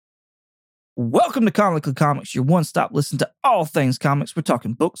Welcome to Comically Comics, your one-stop listen to all things comics. We're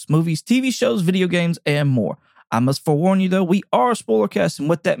talking books, movies, TV shows, video games, and more. I must forewarn you, though, we are a spoilercast, and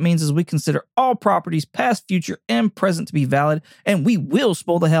what that means is we consider all properties, past, future, and present, to be valid, and we will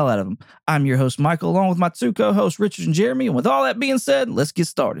spoil the hell out of them. I'm your host, Michael, along with my two co-hosts, Richard and Jeremy, and with all that being said, let's get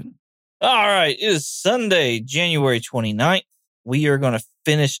started. All right, it is Sunday, January 29th. We are going to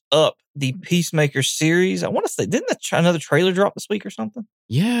finish up the Peacemaker series. I want to say, didn't another trailer drop this week or something?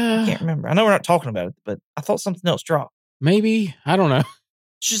 Yeah. I can't remember. I know we're not talking about it, but I thought something else dropped. Maybe. I don't know.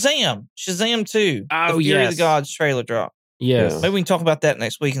 Shazam 2. Oh, the Fury yes. of the Gods trailer drop. Yes. Maybe we can talk about that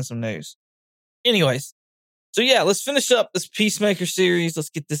next week in some news. Anyways, so yeah, let's finish up this Peacemaker series. Let's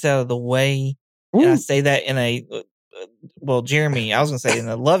get this out of the way. And I say that in a, well, Jeremy, I was going to say in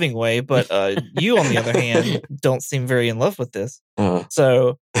a loving way, but you, on the other hand, don't seem very in love with this.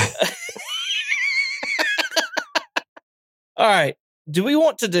 So, all right. Do we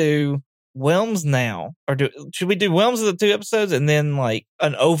want to do Whelms now? Or should we do Whelms of the 2 episodes and then like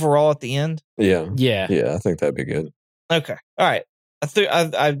an overall at the end? Yeah. Yeah, I think that'd be good. Okay. All right.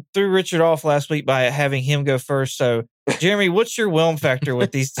 I threw Richard off last week by having him go first. So, Jeremy, what's your whelm factor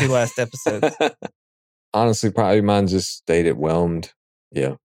with these 2 last episodes? Honestly, probably mine just stayed at whelmed.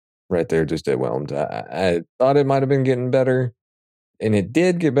 Yeah, right there, just at whelmed. I thought it might have been getting better, and it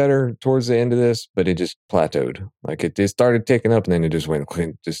did get better towards the end of this, but it just plateaued. Like it just started ticking up, and then it just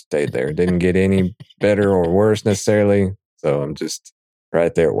just stayed there. It didn't get any better or worse necessarily. So I'm just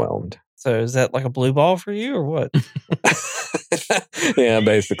right there whelmed. So is that like a blue ball for you or what? Yeah,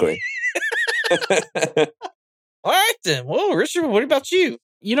 basically. All right, then. Well, Richard, what about you?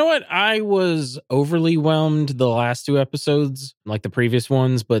 You know what? I was overly whelmed the last 2 episodes, like the previous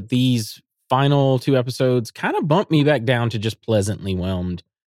ones, but these final 2 episodes kind of bumped me back down to just pleasantly whelmed.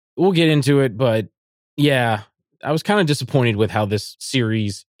 We'll get into it, but yeah, I was kind of disappointed with how this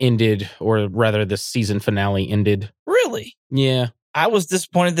series ended, or rather this season finale ended. Really? Yeah. I was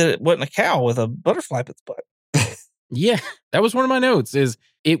disappointed that it wasn't a cow with a butterfly up its butt. Yeah, that was one of my notes, is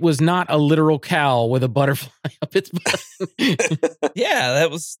it was not a literal cow with a butterfly up its butt. Yeah,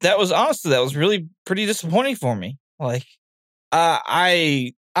 that was honestly, that was really pretty disappointing for me. Like,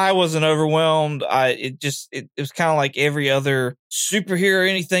 I wasn't overwhelmed. It was kind of like every other superhero or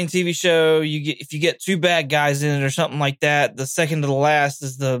anything TV show. If you get 2 bad guys in it or something like that, the second to the last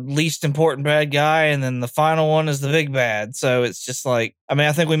is the least important bad guy, and then the final one is the big bad. So it's just like, I mean,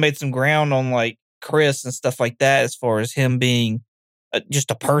 I think we made some ground on like Chris and stuff like that as far as him being just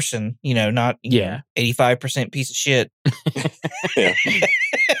a person, not 85% piece of shit. Yeah.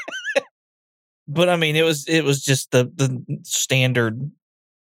 But I mean, it was just the standard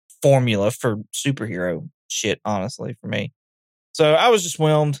formula for superhero shit, honestly, for me. So I was just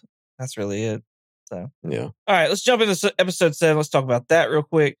whelmed. That's really it. So yeah. All right, let's jump into episode 7. Let's talk about that real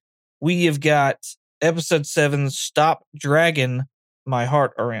quick. We have got episode 7, Stop Dragging My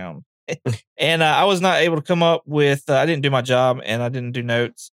Heart Around. And I was not able to come up with, I didn't do my job and I didn't do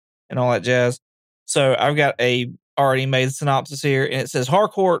notes and all that jazz. So I've got a already made synopsis here, and it says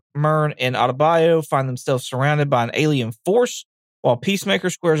Harcourt, Myrn, and Adebayo find themselves surrounded by an alien force while Peacemaker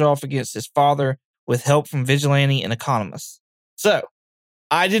squares off against his father with help from Vigilante and Economist. So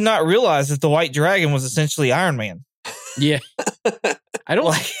I did not realize that the White Dragon was essentially Iron Man. Yeah. I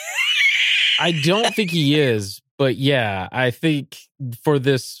don't think he is. But yeah, I think for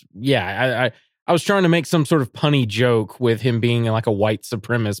this, I was trying to make some sort of punny joke with him being like a white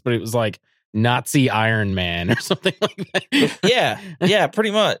supremacist, but it was like Nazi Iron Man or something like that. Yeah, pretty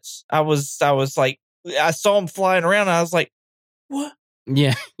much. I was like, I saw him flying around and I was like, what?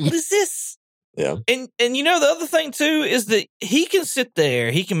 Yeah. What is this? Yeah. And the other thing too is that he can sit there,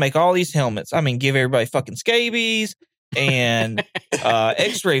 he can make all these helmets. I mean, give everybody fucking scabies and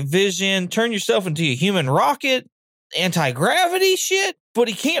X-ray vision, turn yourself into a human rocket, anti-gravity shit, but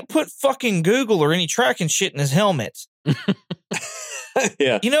he can't put fucking Google or any tracking shit in his helmet.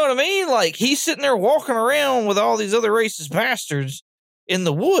 Yeah. You know what I mean? Like, he's sitting there walking around with all these other racist bastards in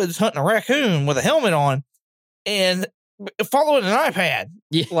the woods hunting a raccoon with a helmet on and following an iPad.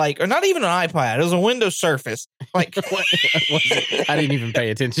 Yeah. Like, or not even an iPad. It was a Windows Surface. Like, what was it? I didn't even pay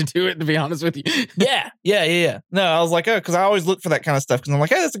attention to it, to be honest with you. Yeah. No, I was like, oh, because I always look for that kind of stuff because I'm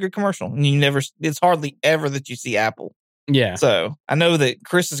like, hey, that's a good commercial. And it's hardly ever that you see Apple. Yeah. So I know that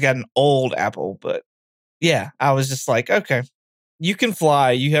Chris has got an old Apple, but yeah, I was just like, okay, you can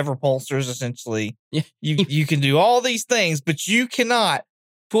fly. You have repulsors, essentially. Yeah. You can do all these things, but you cannot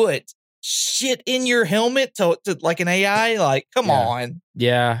put shit in your helmet to like an AI. Like, come on.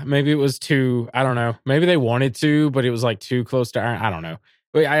 Yeah, maybe it was too, I don't know. Maybe they wanted to, but it was like too close to Iron. I don't know.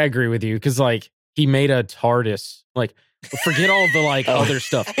 But I agree with you because like he made a TARDIS. Like Forget all the like Oh, other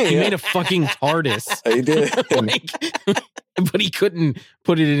stuff. He yeah. made a fucking TARDIS. He did. Like, but he couldn't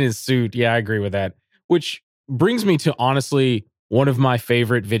put it in his suit. Yeah, I agree with that. Which brings me to honestly one of my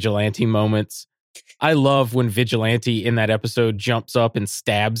favorite Vigilante moments. I love when Vigilante in that episode jumps up and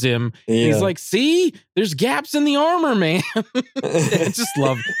stabs him. Yeah. He's like, see, there's gaps in the armor, man. I just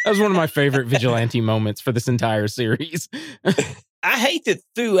love that was one of my favorite Vigilante moments for this entire series. I hate that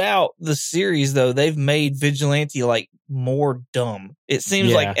throughout the series, though, they've made Vigilante like more dumb. It seems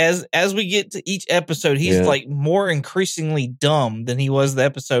Yeah. like as we get to each episode, he's Yeah. like more increasingly dumb than he was the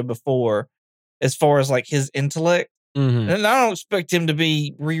episode before, as far as like his intellect. Mhm. And I don't expect him to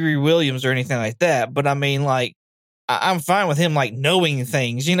be Riri Williams or anything like that, but I mean, like, I'm fine with him like knowing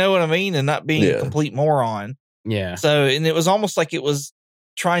things, you know what I mean, and not being a Yeah. complete moron. Yeah. So, and it was almost like it was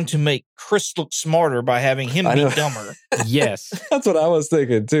trying to make Chris look smarter by having him I be know. dumber. Yes. That's what I was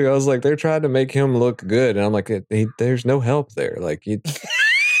thinking too. I was like, they're trying to make him look good, and I'm like, there's no help there. Like,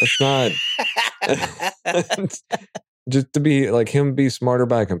 it's not just to be like him be smarter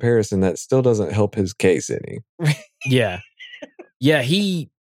by comparison. That still doesn't help his case any. Yeah. Yeah,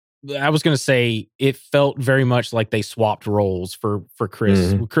 I was going to say it felt very much like they swapped roles for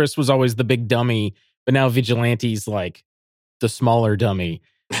Chris. Mhm. Chris was always the big dummy, but now Vigilante's like the smaller dummy.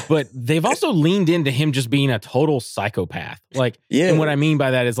 But they've also leaned into him just being a total psychopath. Like, Yeah, and what I mean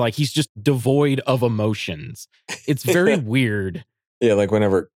by that is like he's just devoid of emotions. It's very weird. yeah. Like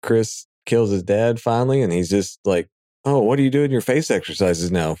whenever Chris kills his dad finally, and he's just like, "Oh, what are you doing your face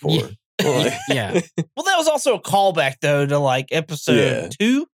exercises now for?" Yeah. Like- Yeah. Well, that was also a callback, though, to like episode Yeah.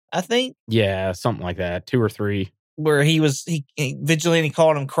 2, I think, Yeah, something like that. 2 or 3. where he Vigilante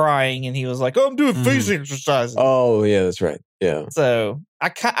called him crying, and he was like, "Oh, I'm doing face Mhm. exercises." Oh, yeah, that's right. Yeah, So I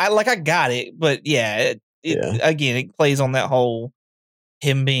got it, but yeah, Yeah. again, it plays on that whole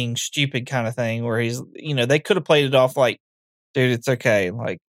him being stupid kind of thing, where he's, they could have played it off like, dude, it's okay.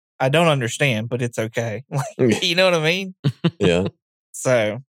 Like, I don't understand, but it's okay. Like, you know what I mean? yeah.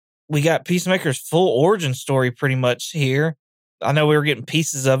 So we got Peacemaker's full origin story pretty much here. I know we were getting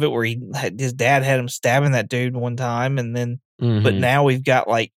pieces of it where his dad had him stabbing that dude one time, and then, but Mhm. now we've got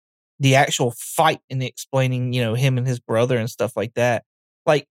like the actual fight and explaining, him and his brother and stuff like that.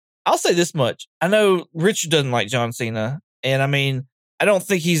 Like, I'll say this much. I know Richard doesn't like John Cena, and I mean, I don't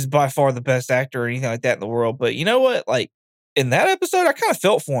think he's by far the best actor or anything like that in the world, but you know what? Like, in that episode, I kind of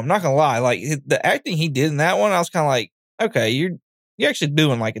felt for him, not gonna lie. Like, the acting he did in that one, I was kind of like, okay, you're actually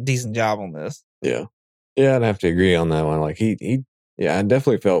doing like a decent job on this. Yeah, I'd have to agree on that one. Like yeah, I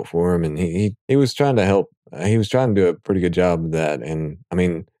definitely felt for him, and he was trying to help. He was trying to do a pretty good job of that. And I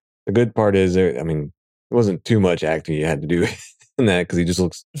mean, the good part is, I mean, it wasn't too much acting you had to do in that because he just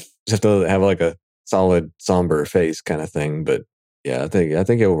have to have like a solid somber face kind of thing. But yeah, I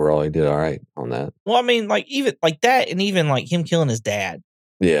think overall he did all right on that. Well, I mean, like, even like that, and even like him killing his dad.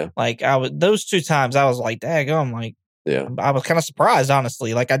 Yeah, Like, those 2 times, I was like, daggum, like, yeah, I was kind of surprised,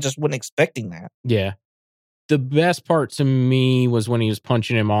 honestly. Like, I just wasn't expecting that. Yeah. The best part to me was when he was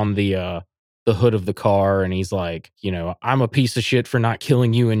punching him on the hood of the car, and he's like, I'm a piece of shit for not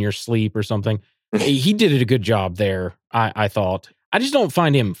killing you in your sleep or something. He did it a good job there, I thought. I just don't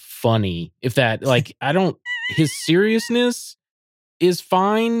find him funny. If that, like, his seriousness is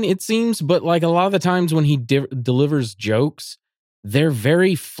fine, it seems, but like a lot of the times when he delivers jokes, they're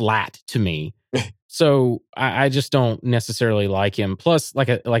very flat to me. So I just don't necessarily like him. Plus, like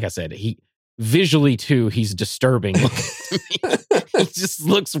I said, he visually too, he's disturbing. To me. He just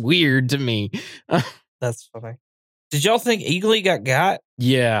looks weird to me. That's funny. Did y'all think Eagly got?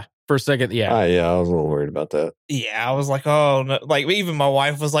 Yeah, for a second, yeah. I was a little worried about that. Yeah, I was like, oh, no. Like, even my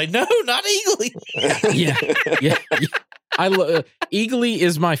wife was like, no, not Eagly. Yeah. Eagly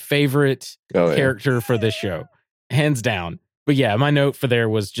is my favorite Oh, yeah. character for this show, hands down. But yeah, my note for there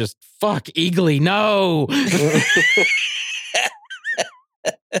was just fuck Eagly, no.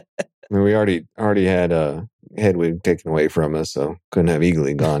 I mean, we already had Hedwig taken away from us, so couldn't have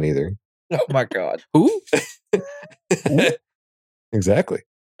Eagly gone either. Oh, my God. Who? Exactly.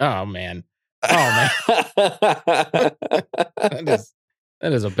 Oh man. That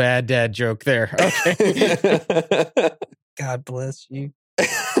is a bad dad joke there. Okay. God bless you.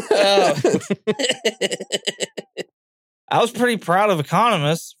 Oh. I was pretty proud of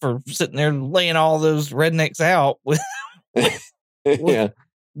Economist for sitting there laying all those rednecks out with Yeah.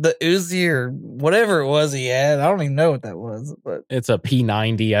 the Uzi or whatever it was he had. I don't even know what that was, but It's a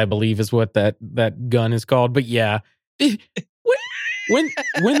P90, I believe, is what that gun is called. But yeah, when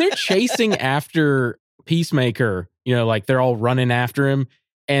they're chasing after Peacemaker, like they're all running after him,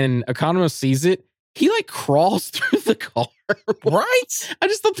 and Economist sees it. he like crawls through the car. Right? I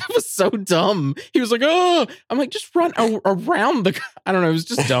just thought that was so dumb. He was like, oh, I'm like, just run around the, I don't know. It was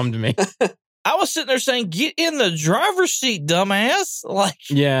just dumb to me. I was sitting there saying, get in the driver's seat, dumbass. Like,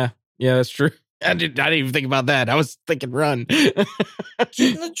 Yeah, that's true. I didn't even think about that. I was thinking run. get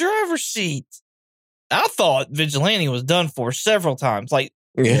in the driver's seat. I thought Vigilante was done for several times. Like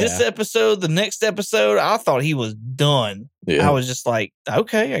Yeah. this episode, the next episode, I thought he was done. Yeah. I was just like,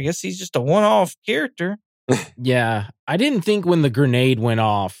 okay, I guess he's just a one-off character. Yeah, I didn't think when the grenade went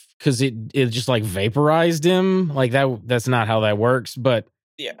off because it just like vaporized him. Like that's not how that works. But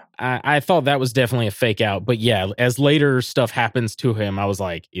Yeah. I thought that was definitely a fake out. But yeah, as later stuff happens to him, I was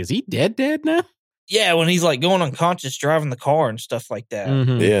like, is he dead now? Yeah, when he's like going unconscious, driving the car and stuff like that.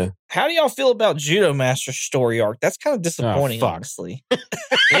 Mhm. Yeah. How do y'all feel about Judo Master's story arc? That's kind of disappointing, fuck. honestly.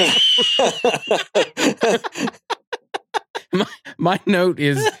 My note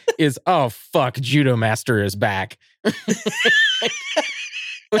is oh fuck, Judo Master is back.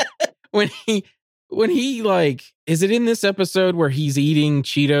 when he like, is it in this episode where he's eating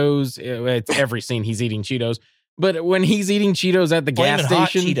Cheetos? It's every scene he's eating Cheetos, but when he's eating Cheetos at the gas Flamin' Hot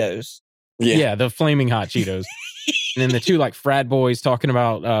station, Cheetos. yeah, the flaming hot Cheetos, and then the two like frat boys talking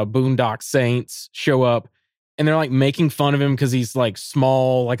about Boondock Saints show up, and they're like making fun of him because he's like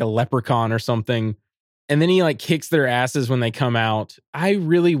small, like a leprechaun or something. And then he like kicks their asses when they come out. I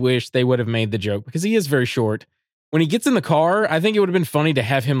really wish they would have made the joke because he is very short. When he gets in the car, I think it would have been funny to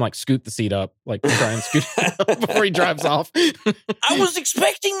have him like scoot the seat up, like try and scoot it up before he drives off. I was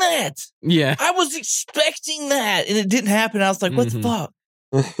expecting that. Yeah. I was expecting that, and it didn't happen. I was like, what Mhm. the fuck?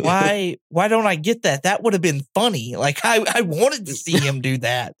 Why don't I get that? That would have been funny. Like I wanted to see him do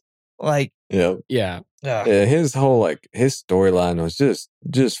that. Like, Yeah. Yeah. Yeah, his whole like his storyline was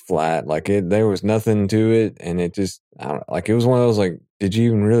just flat. Like there was nothing to it, and it just I don't like it was one of those like, did you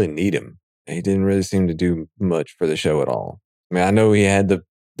even really need him? He didn't really seem to do much for the show at all. I mean, I know he had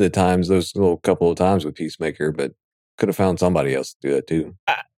the times, those little couple of times with Peacemaker, but could have found somebody else to do it too.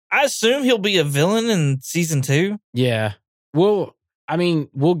 I assume he'll be a villain in season 2. Yeah. Well, I mean,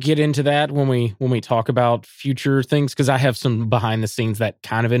 we'll get into that when we talk about future things because I have some behind the scenes that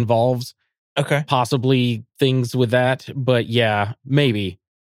kind of involves Okay. possibly things with that. But yeah, maybe.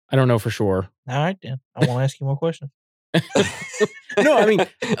 I don't know for sure. All right, then. I want to ask you more questions. No, I mean,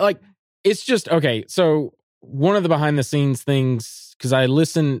 like, it's just okay. So one of the behind the scenes things, because I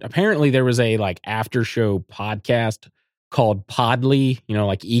listened, apparently there was a like after show podcast called Podly,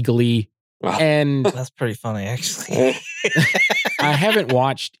 like Eagly. Wow. And That's pretty funny, actually. I haven't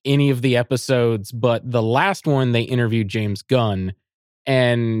watched any of the episodes, but the last one they interviewed James Gunn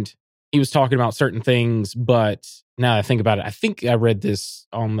and he was talking about certain things. But now that I think about it, I think I read this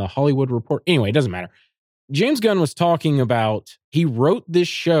on the Hollywood Report. Anyway, it doesn't matter. James Gunn was talking about he wrote this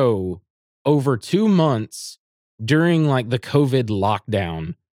show over 2 months during like the COVID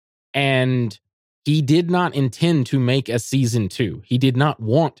lockdown, and he did not intend to make a season 2. He did not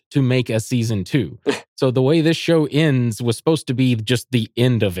want to make a season 2. So the way this show ends was supposed to be just the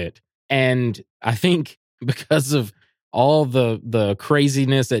end of it. And I think because of all the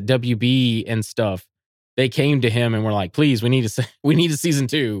craziness at WB and stuff, they came to him and were like, please, we need a season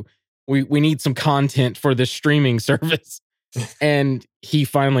 2. We need some content for this streaming service. And he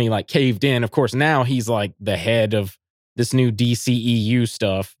finally like caved in. Of course, now he's like the head of this new DCEU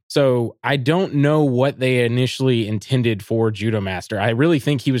stuff. So I don't know what they initially intended for Judo Master. I really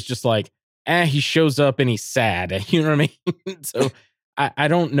think he was just like, he shows up and he's sad. You know what I mean? So I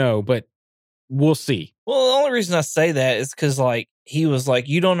don't know, but we'll see. Well, the only reason I say that is because, like, he was like,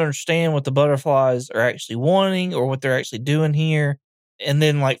 you don't understand what the butterflies are actually wanting or what they're actually doing here. And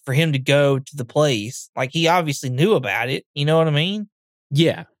then, like, for him to go to the place, like, he obviously knew about it. You know what I mean?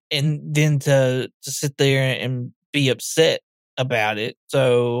 Yeah. And then to sit there and be upset about it.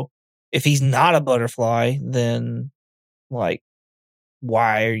 So if he's not a butterfly, then, like,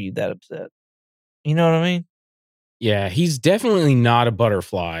 why are you that upset? You know what I mean? Yeah, he's definitely not a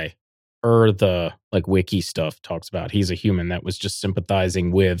butterfly. Or the like wiki stuff talks about he's a human that was just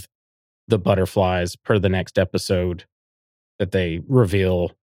sympathizing with the butterflies per the next episode that they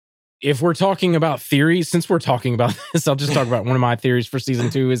reveal. If we're talking about theories, since we're talking about this, I'll just talk about one of my theories for season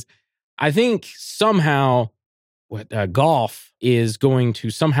 2 is I think somehow Golf is going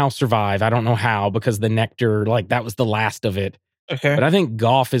to somehow survive. I don't know how, because the nectar, like that was the last of it. Okay. But I think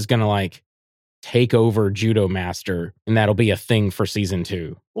Golf is going to like take over Judo Master, and that'll be a thing for season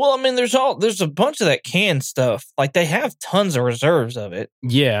 2. Well, I mean, there's a bunch of that canned stuff. Like, they have tons of reserves of it.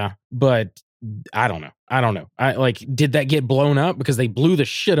 Yeah, but I don't know. I like, did that get blown up? Because they blew the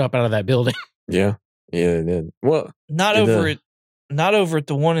shit up out of that building. Yeah, they did. Well, Not Did over the- it. Not over at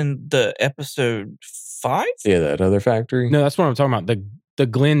the one in the episode 5? Yeah, that other factory. No, that's what I'm talking about. The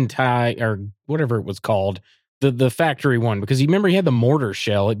Glen Ty or whatever it was called. The factory one, because you remember he had the mortar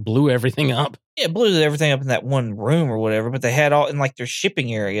shell. It blew everything up. Yeah, it blew everything up in that one room or whatever, but they had all in like their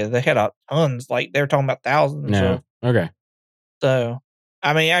shipping area. They had tons, like they were talking about thousands. No. Okay. So,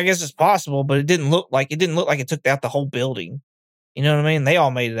 I mean, I guess it's possible, but it didn't look like it took out the whole building. You know what I mean? They all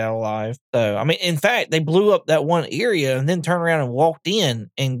made it out alive. So, I mean, in fact, they blew up that one area and then turned around and walked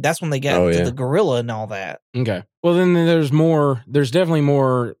in, and that's when they got to the gorilla and all that. Okay. Well, then there's more. There's definitely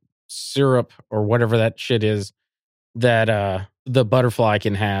more syrup or whatever that shit is that the butterfly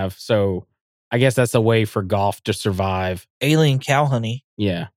can have. So I guess that's a way for Golf to survive. Alien cow honey.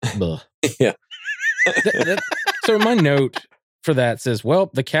 Yeah. Yeah. So my note for that says, well,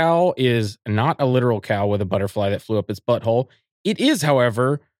 the cow is not a literal cow with a butterfly that flew up its butthole. It is,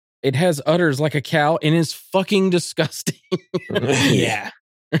 however, it has udders like a cow and is fucking disgusting. Yeah.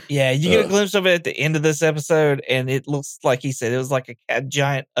 Yeah, you get a glimpse of it at the end of this episode, and it looks like he said it was like a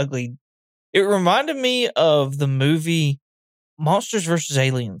giant, ugly. It reminded me of the movie Monsters vs.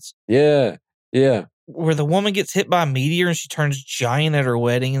 Aliens. Yeah. Yeah. Where the woman gets hit by a meteor and she turns giant at her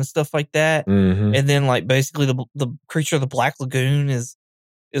wedding and stuff like that. Mm-hmm. And then, like, basically the creature of the Black Lagoon is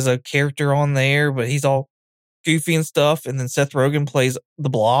a character on there, but he's all goofy and stuff. And then Seth Rogen plays the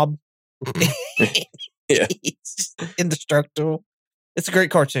Blob. Yeah. He's just indestructible. It's a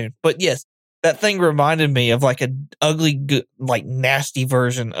great cartoon. But yes, that thing reminded me of like an ugly, like nasty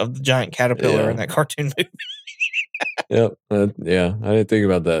version of the giant caterpillar in that cartoon movie. Yep. Yeah. I didn't think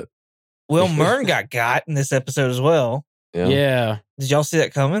about that. Will Mern got in this episode as well. Yeah. Did y'all see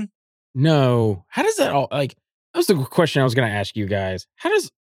that coming? No. How does that all, like, that was the question I was going to ask you guys. How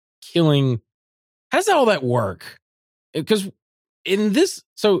does all that work? Because in this,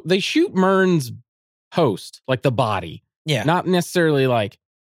 so they shoot Mern's host, like the body. Yeah. Not necessarily like,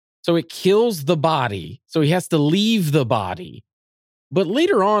 so it kills the body. So he has to leave the body. But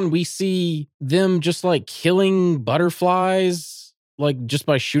later on, we see them just like killing butterflies, like just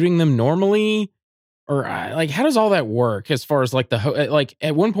by shooting them normally. Or like, how does all that work as far as like like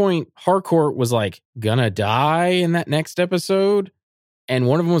at one point, Harcourt was like gonna die in that next episode. And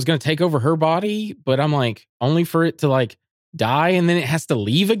one of them was going to take over her body. But I'm like, only for it to like die and then it has to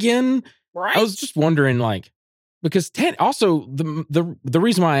leave again. Right. I was just wondering, like, because also the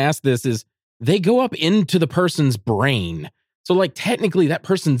reason why I asked this is they go up into the person's brain. So like technically that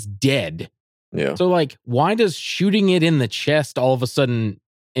person's dead. Yeah. So like, why does shooting it in the chest all of a sudden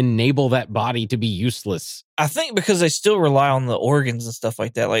enable that body to be useless? I think because they still rely on the organs and stuff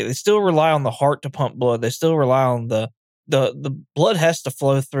like that. Like they still rely on the heart to pump blood. They still rely on the blood has to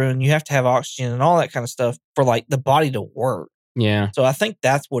flow through and you have to have oxygen and all that kind of stuff for like the body to work. Yeah. So I think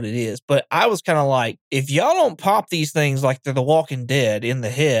that's what it is. But I was kind of like, if y'all don't pop these things like they're the Walking Dead in the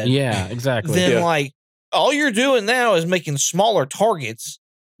head. Yeah, exactly. Then like all you're doing now is making smaller targets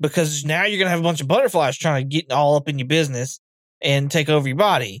because now you're going to have a bunch of butterflies trying to get all up in your business and take over your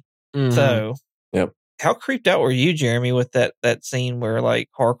body. Mhm. So, Yep. How creeped out were you, Jeremy, with that scene where like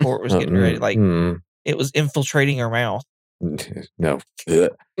Harcourt was getting ready, like it was infiltrating her mouth? No. Yeah,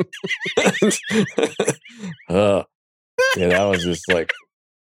 that was just like,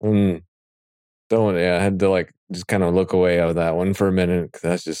 I had to like just kind of look away out of that one for a minute because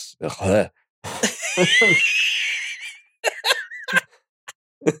that's just.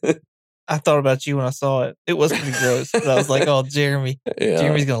 I thought about you when I saw it. It was pretty gross, but I was like, "Oh, Jeremy's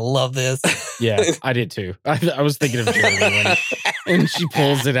gonna love this." Yeah, I did too. I was thinking of Jeremy and she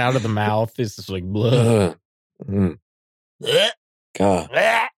pulls it out of the mouth. It's just like, blah. God.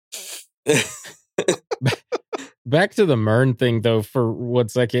 Back to the Mern thing, though, for 1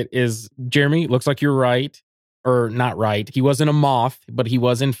 second, is Jeremy, looks like you're right. Or not right. He wasn't a moth, but he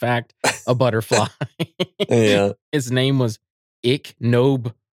was, in fact, a butterfly. Yeah. His name was Ik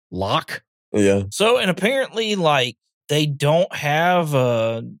Nob Locke. Yeah. So, and apparently, like, they don't have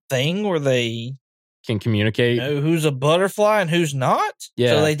a thing where they Can communicate. know who's a butterfly and who's not.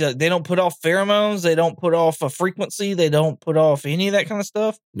 Yeah. So they don't put off pheromones. They don't put off a frequency. They don't put off any of that kind of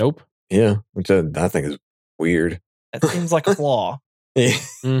stuff. Nope. Yeah. Which I think is weird. That seems like a flaw Yeah.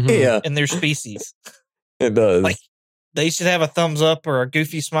 Mhm. Yeah. in their species. It does. Like, they should have a thumbs up or a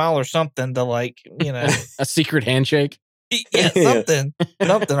goofy smile or something to, like, you know, A secret handshake. yeah, something.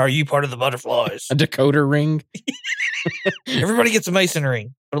 Something. Are you part of the butterflies? A decoder ring. Everybody gets a mason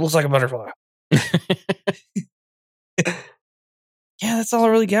ring, but it looks like a butterfly. Yeah, that's all I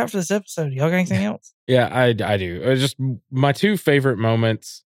really got for this episode. Y'all got anything else? Yeah, I do. Just my two favorite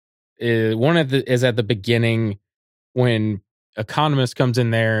moments. One is at the beginning when Economist comes in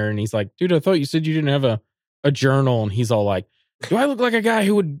there and he's like, dude, I thought you said you didn't have a journal. And he's all like, do I look like a guy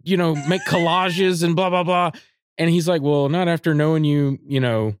who would, make collages and blah, blah, blah? And he's like, well, not after knowing you,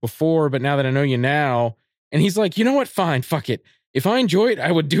 before, but now that I know you now. And he's like, you know what? Fine. Fuck it. If I enjoy it,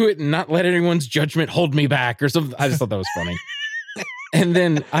 I would do it and not let anyone's judgment hold me back or something. I just thought that was funny. And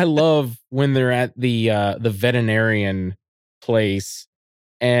then I love when they're at the veterinarian place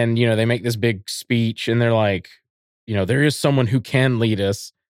and, they make this big speech and they're like, there is someone who can lead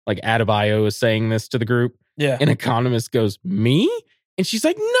us. Like Adebayo is saying this to the group. Yeah. An economist goes, me? And she's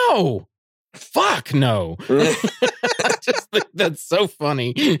like, no, fuck no. I just think that's so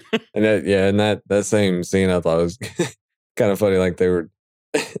funny. And that same scene I thought was kind of funny. Like they were,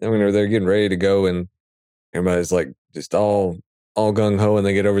 they're getting ready to go and everybody's like just all gung ho, and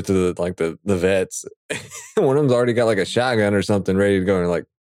they get over to the vets. One of them's already got like a shotgun or something ready to go, and they're like,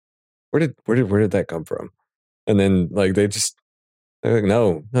 where did that come from? And then like they're like,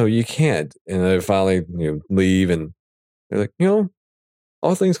 no, you can't. And they finally leave, and they're like,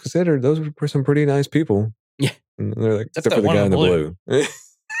 all things considered, those were some pretty nice people. Yeah, and they're like, except for the guy in the blue.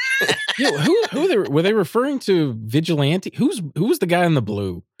 Who were they referring to? Vigilante? Who was the guy in the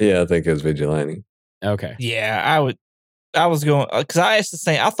blue? Yeah, I think it was Vigilante. Okay. Yeah, I was going because I asked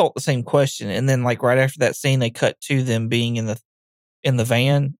I thought the same question, and then like right after that scene, they cut to them being in the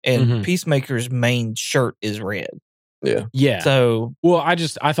van, and Peacemaker's main shirt is red. Yeah. So, well,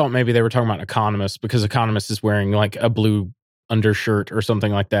 I thought maybe they were talking about Economist because Economist is wearing like a blue undershirt or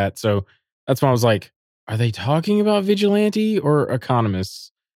something like that. So that's why I was like, are they talking about Vigilante or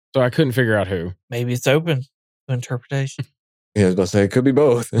Economist? So I couldn't figure out who. Maybe it's open to interpretation. Yeah, I was about to say it could be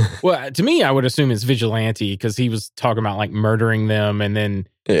both. Well, to me, I would assume it's Vigilante because he was talking about like murdering them, and then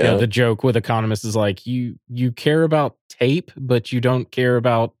the joke with Economist is like you care about tape, but you don't care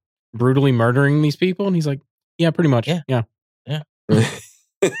about brutally murdering these people, and he's like, yeah, pretty much, yeah. Yeah.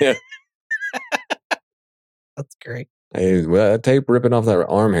 That's great. Hey, well, that tape ripping off that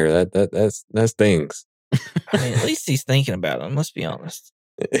arm here, that stings. I mean, at least he's thinking about it. Let's be honest.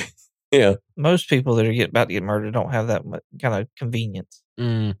 Yeah. Most people that are about to get murdered don't have that much kind of convenience.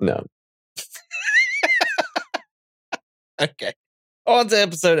 No. Okay. On to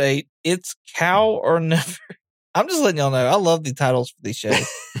episode 8. It's Cow or Never. I'm just letting y'all know. I love the titles for these shows.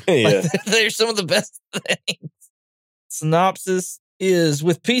 Yeah. They're some of the best things. Synopsis is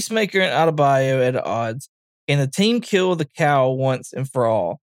with Peacemaker and Adebayo at odds. Can the team kill the cow once and for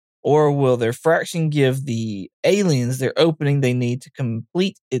all? Or will their fraction give the aliens their opening they need to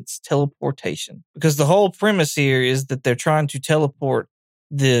complete its teleportation? Because the whole premise here is that they're trying to teleport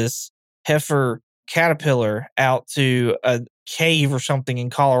this heifer caterpillar out to a cave or something in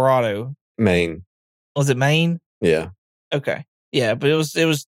Colorado. Maine. Was it Maine? Yeah. Okay. Yeah, but it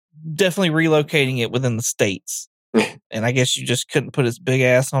was definitely relocating it within the states. And I guess you just couldn't put its big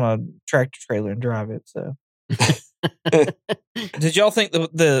ass on a tractor trailer and drive it, so. Did y'all think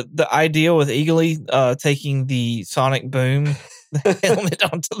the idea with Eagly taking the sonic boom helmet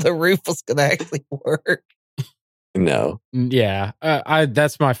onto the roof was going to actually work? No. Yeah,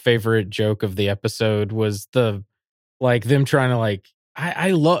 that's my favorite joke of the episode was them trying to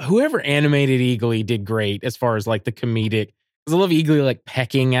I love whoever animated Eagly did great as far as like the comedic. Because I love Eagly like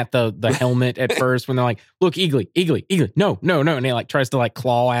pecking at the helmet at first when they're like, look, Eagly, no, and he like tries to like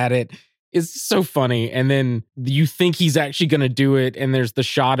claw at it. It's so funny. And then you think he's actually going to do it. And there's the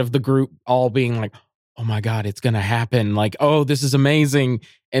shot of the group all being like, oh my God, it's going to happen. Like, oh, this is amazing.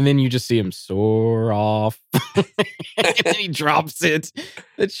 And then you just see him soar off. And then he drops it.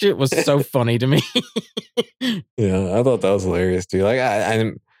 That shit was so funny to me. Yeah, I thought that was hilarious too. Like,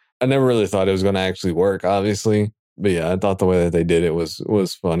 I never really thought it was going to actually work, obviously. But yeah, I thought the way that they did it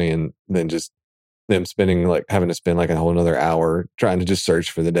was funny. And then just them having to spend like a whole another hour trying to just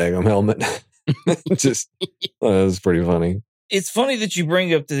search for the daggum helmet. Just it was pretty funny. It's funny that you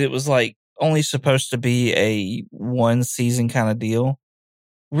bring up that it was like only supposed to be a one season kind of deal.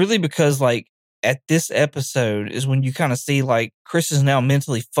 Really, because like at this episode is when you kind of see like Chris is now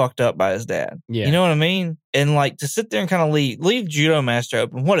mentally fucked up by his dad. Yeah. You know what I mean? And like to sit there and kind of leave Judo Master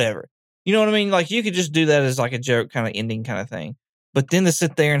open, whatever. You know what I mean? Like you could just do that as like a joke kind of ending kind of thing. But then to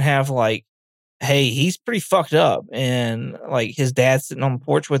sit there and have like, hey, he's pretty fucked up. And like his dad's sitting on the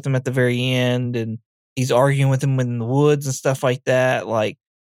porch with him at the very end and he's arguing with him in the woods and stuff like that. Like,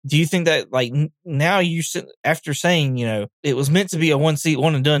 do you think that like now you after saying, it was meant to be a one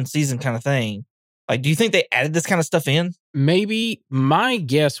and done season kind of thing. Like, do you think they added this kind of stuff in? Maybe my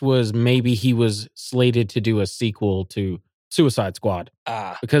guess was maybe he was slated to do a sequel to Suicide Squad.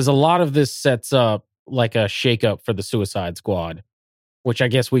 Because a lot of this sets up like a shakeup for the Suicide Squad, which I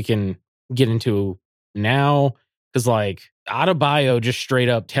guess we can get into now. Because like Adebayo just straight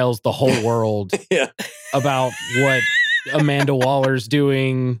up tells the whole world about what Amanda Waller's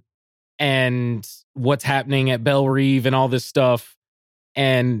doing and what's happening at Belle Reve and all this stuff.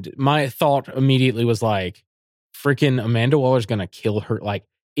 And my thought immediately was like, freaking Amanda Waller's going to kill her. Like,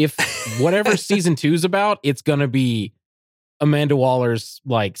 if whatever season 2 is about, it's going to be Amanda Waller's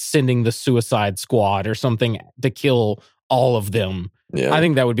like sending the Suicide Squad or something to kill all of them. Yeah. I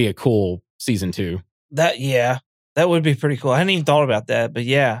think that would be a cool season 2. That would be pretty cool. I hadn't even thought about that, but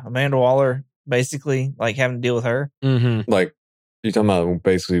yeah, Amanda Waller basically like having to deal with her. Mm-hmm. Like, you're talking about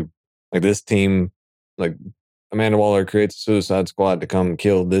basically like this team, like Amanda Waller creates a Suicide Squad to come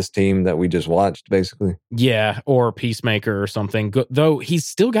kill this team that we just watched, basically. Yeah, or Peacemaker or something. Though he's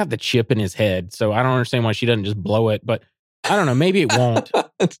still got the chip in his head, so I don't understand why she doesn't just blow it. But I don't know. Maybe it won't.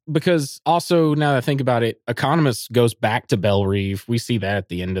 Because also, now that I think about it, Economist goes back to Belle Reve. We see that at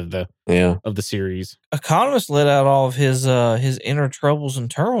the end of the series. Economist let out all of his inner troubles and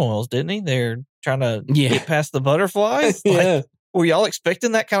turmoils, didn't he? They're trying to get past the butterflies. Yeah. Were y'all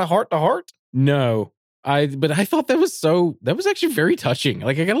expecting that kind of heart to heart? No. But I thought that was actually very touching.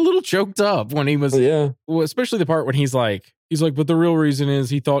 Like, I got a little choked up when he was, well, especially the part when he's like, but the real reason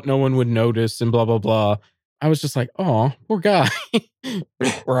is he thought no one would notice and blah, blah, blah. I was just like, oh, poor guy.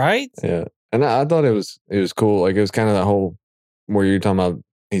 Right? Yeah. And I thought it was cool. Like, it was kind of that whole where you're talking about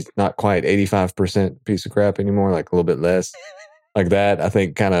he's not quite 85% piece of crap anymore, like a little bit less. Like that, I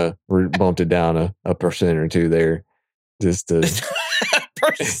think kind of bumped it down a percent or two there. Just to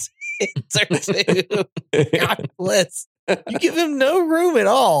God bless. You give him no room at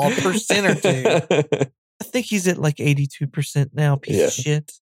all, a percent or two. I think he's at like 82% now, piece of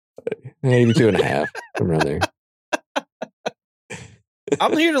shit. 82 and a half, around there.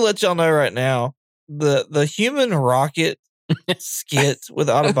 I'm here to let y'all know right now, the human rocket skit with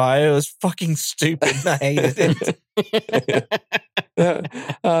Adebayo is fucking stupid. And I hated it.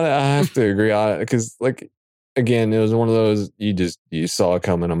 I have to agree on it because, like, again, it was one of those you saw it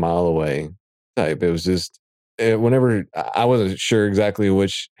coming a mile away type. It was just whenever I wasn't sure exactly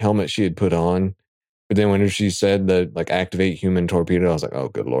which helmet she had put on, but then whenever she said that, like, activate human torpedo, I was like, oh,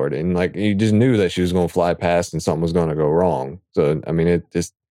 good Lord. And like, you just knew that she was going to fly past and something was going to go wrong. So, I mean, it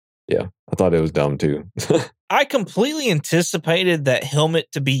just, I thought it was dumb too. I completely anticipated that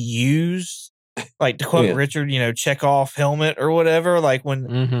helmet to be used, like, to quote Richard, Chekhov helmet or whatever. Like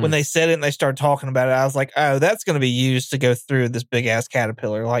when they said it and they started talking about it, I was like, oh, that's going to be used to go through this big ass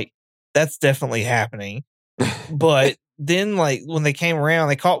caterpillar. Like, that's definitely happening. But then, like, when they came around,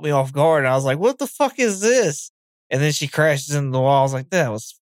 they caught me off guard, and I was like, what the fuck is this? And then she crashes into the wall. I was like, that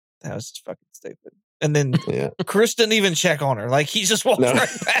was just fucking stupid. And then Chris didn't even check on her. Like, he just walked right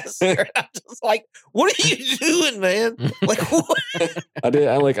past her. And I'm just like, what are you doing, man? Like, what? I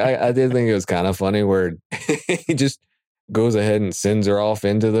did think it was kind of funny where he just goes ahead and sends her off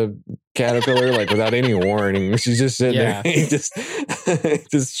into the caterpillar, like, without any warning. She's just sitting there. He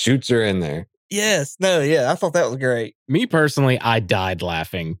just shoots her in there. Yes. No, I thought that was great. Me personally, I died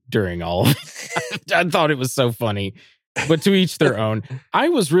laughing during all of it. I thought it was so funny. But to each their own. I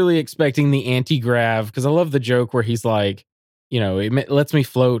was really expecting the anti-grav because I love the joke where he's like, it lets me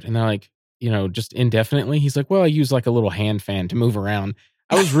float. And they're like, just indefinitely. He's like, well, I use like a little hand fan to move around.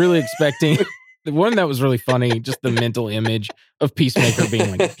 I was really expecting the one that was really funny, just the mental image of Peacemaker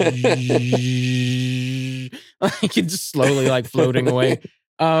being like, like just slowly like floating away.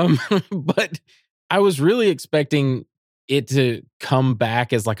 But I was really expecting it to come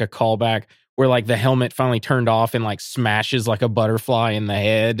back as like a callback where like the helmet finally turned off and like smashes like a butterfly in the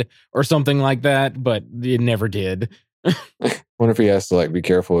head or something like that, but it never did. Wonder if he has to like be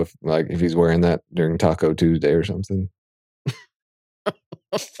careful if he's wearing that during Taco Tuesday or something.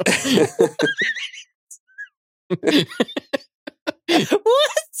 What?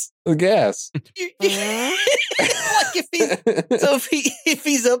 The gas. Like if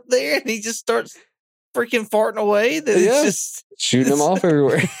he's up there and he just starts freaking farting away, then it's just shooting him off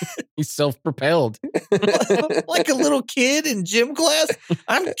everywhere. He's self-propelled. Like a little kid in gym class.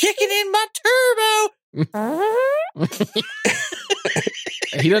 I'm kicking in my turbo.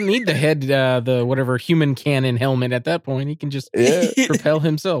 He doesn't need the head, the whatever human cannon helmet at that point. He can just propel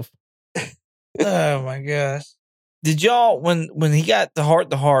himself. Oh my gosh. Did y'all when he got the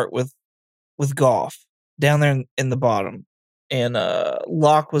heart with Goff down there in the bottom, and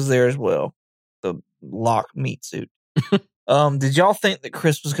Locke was there as well, the Locke meat suit. Did y'all think that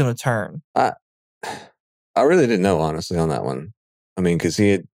Chris was going to turn? I really didn't know, honestly, on that one. I mean, because he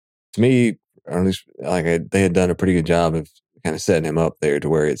had, to me, or at least they had done a pretty good job of kind of setting him up there to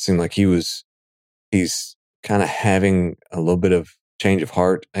where it seemed like he's kind of having a little bit of change of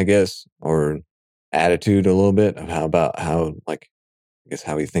heart, I guess, or attitude a little bit of how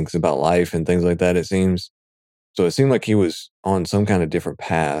he thinks about life and things like that, it seems. So it seemed like he was on some kind of different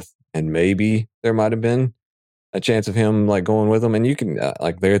path, and maybe there might have been a chance of him like going with them. And you can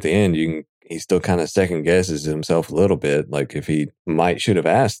like there at the end, he still kind of second guesses himself a little bit, like if he should have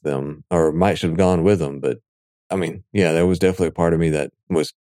asked them or should have gone with them. But I mean, yeah, there was definitely a part of me that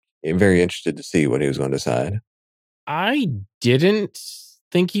was very interested to see what he was going to decide. I didn't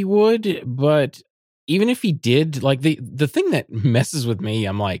think he would, but even if he did, like the thing that messes with me,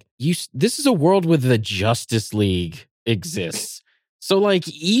 I'm like, this is a world where the Justice League exists. So like,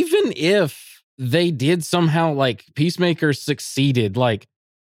 even if they did somehow like Peacemaker succeeded, like,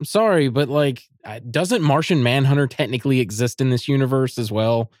 I'm sorry, but like, doesn't Martian Manhunter technically exist in this universe as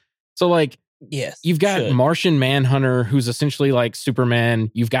well? So like, yes, you've got Martian Manhunter, who's essentially like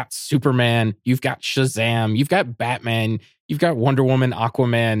Superman. You've got Superman. You've got Shazam. You've got Batman. You've got Wonder Woman,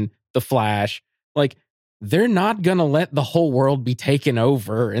 Aquaman, The Flash. Like, they're not going to let the whole world be taken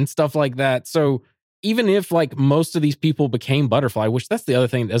over and stuff like that. So even if like most of these people became Butterfly, which that's the other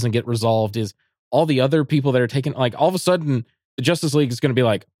thing that doesn't get resolved, is all the other people that are taken, like all of a sudden the Justice League is going to be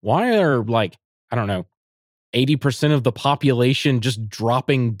like, why are like, I don't know, 80% of the population just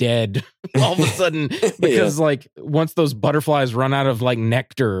dropping dead all of a sudden because like once those butterflies run out of like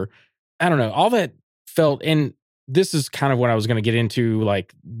nectar, I don't know, all that felt, and this is kind of what I was going to get into.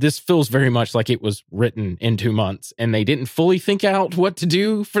 Like, this feels very much like it was written in 2 months and they didn't fully think out what to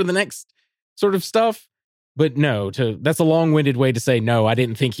do for the next sort of stuff. But no, that's a long-winded way to say, no, I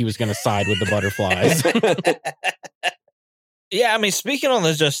didn't think he was going to side with the butterflies. Yeah, I mean, speaking on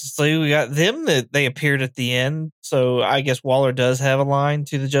the Justice League, we got them that they appeared at the end. So I guess Waller does have a line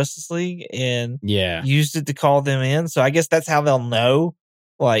to the Justice League and used it to call them in. So I guess that's how they'll know,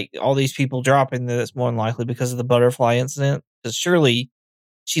 like, all these people dropping, that it's more than likely because of the butterfly incident. Because surely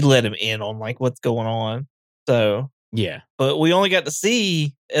she let him in on, like, what's going on. So, yeah. But we only got to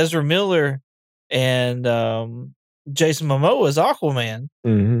see Ezra Miller and Jason Momoa as Aquaman.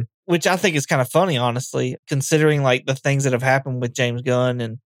 Mm-hmm. Which I think is kind of funny, honestly, considering like the things that have happened with James Gunn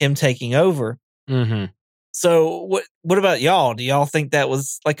and him taking over. Mm-hmm. So what about y'all? Do y'all think that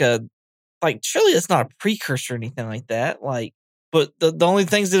was surely it's not a precursor or anything like that? Like, but the only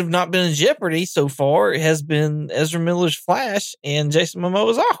things that have not been in jeopardy so far has been Ezra Miller's Flash and Jason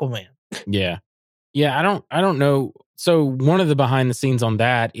Momoa's Aquaman. Yeah. Yeah. I don't know. So one of the behind the scenes on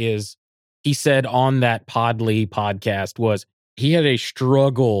that is he said on that Podly podcast was he had a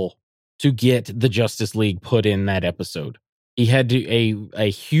struggle to get the Justice League put in that episode. He had to a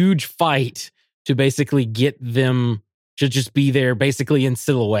huge fight to basically get them to just be there basically in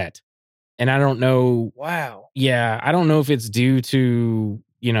silhouette. And I don't know. Wow. Yeah, I don't know if it's due to,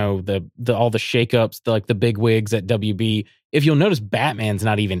 you know, the all the shakeups, like the big wigs at WB. If you'll notice, Batman's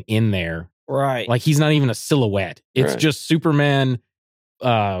not even in there. Right. Like, he's not even a silhouette. It's right. just Superman.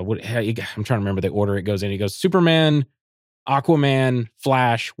 I'm trying to remember the order it goes in. He goes Superman, Aquaman,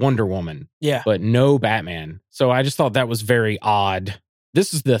 Flash, Wonder Woman. Yeah. But no Batman. So I just thought that was very odd.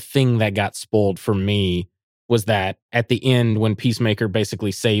 This is the thing that got spoiled for me, was that at the end, when Peacemaker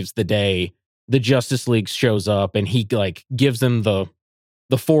basically saves the day, the Justice League shows up and he like gives them the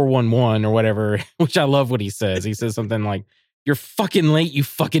 411 or whatever, which I love what he says. He says something like, "You're fucking late, you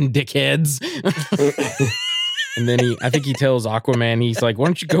fucking dickheads." And then I think he tells Aquaman, he's like, "Why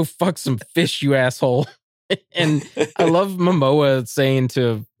don't you go fuck some fish, you asshole?" And I love Momoa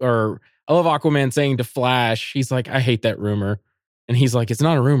I love Aquaman saying to Flash, he's like, "I hate that rumor." And he's like, "It's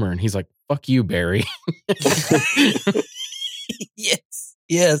not a rumor." And he's like, "Fuck you, Barry."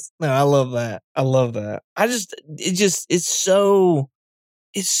 Yes. No, I love that.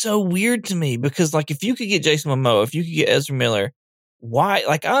 It's so weird to me because, like, if you could get Jason Momoa, if you could get Ezra Miller, why?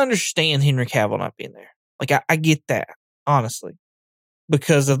 Like, I understand Henry Cavill not being there. Like, I get that, honestly,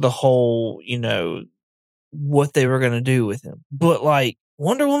 because of the whole, you know, what they were going to do with him. But, like,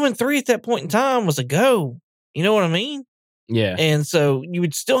 Wonder Woman 3 at that point in time was a go. You know what I mean? Yeah. And so you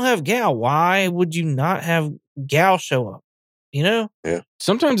would still have Gal. Why would you not have Gal show up? You know? Yeah.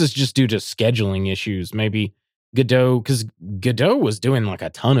 Sometimes it's just due to scheduling issues. Maybe Godot, because Godot was doing like a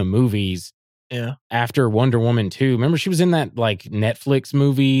ton of movies. Yeah. After Wonder Woman 2. Remember, she was in that like Netflix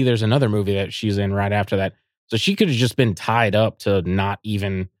movie. There's another movie that she's in right after that. So she could have just been tied up to not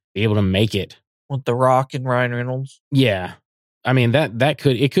even be able to make it. With The Rock and Ryan Reynolds. Yeah. I mean,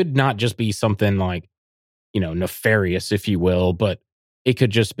 it could not just be something like, you know, nefarious, if you will, but it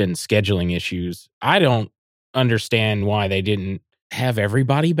could just been scheduling issues. I don't understand why they didn't have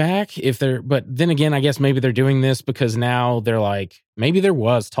everybody back but then again, I guess maybe they're doing this because now they're like, maybe there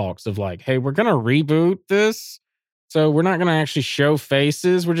was talks of like, hey, we're going to reboot this. So we're not going to actually show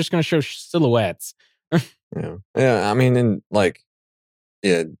faces. We're just going to show silhouettes. Yeah. I mean, and like,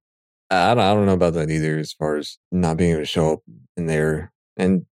 yeah, I don't know about that either, as far as not being able to show up in there.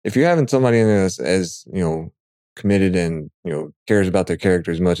 And if you're having somebody in there as committed and cares about their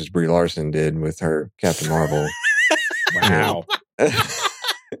character as much as Brie Larson did with her Captain Marvel, Wow.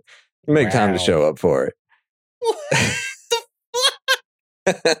 make time to Wow. show up for it.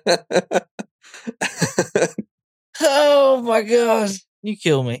 Oh my gosh. You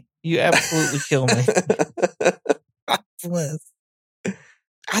kill me. You absolutely kill me. God bless.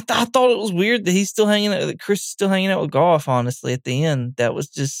 I thought it was weird that he's still hanging out, that Chris is still hanging out with Goff, honestly, at the end. That was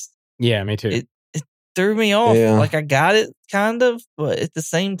just, Yeah, me too. it threw me off. Yeah. Like, I got it, kind of, but at the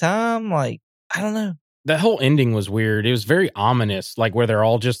same time, like, I don't know. That whole ending was weird. It was very ominous, like where they're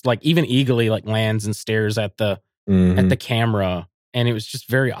all just like, even Eagly like lands and stares at the camera, and it was just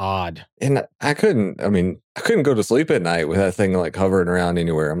very odd. And I couldn't go to sleep at night with that thing like hovering around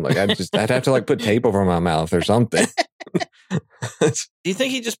anywhere. I'm like, I'd have to like put tape over my mouth or something. Do you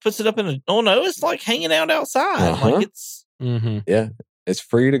think he just puts it up in a? Oh no, it's like hanging out outside. Uh-huh. Like it's. Mm-hmm. It's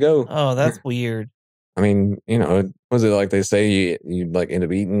free to go. Oh, that's weird. I mean, was it like they say you like end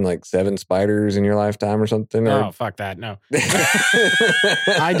up eating like 7 spiders in your lifetime or something? Or... Oh, fuck that. No.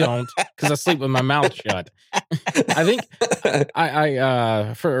 I don't, because I sleep with my mouth shut. I think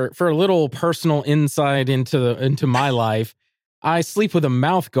I for a little personal insight into my life, I sleep with a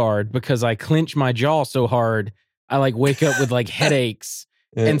mouth guard because I clench my jaw so hard I like wake up with like headaches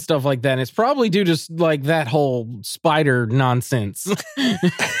and stuff like that. And it's probably due to like that whole spider nonsense.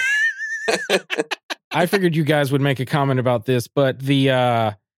 I figured you guys would make a comment about this, but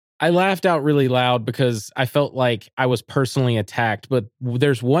I laughed out really loud because I felt like I was personally attacked. But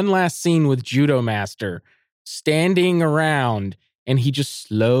there's one last scene with Judo Master standing around, and he just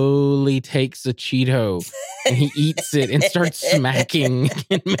slowly takes a Cheeto and he eats it and starts smacking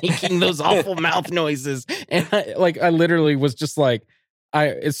and making those awful mouth noises. And I literally was just like,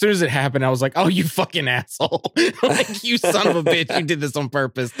 as soon as it happened, I was like, oh, you fucking asshole. Like, you son of a bitch, you did this on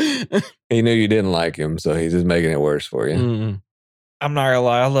purpose. He knew you didn't like him, so he's just making it worse for you. Mm. I'm not gonna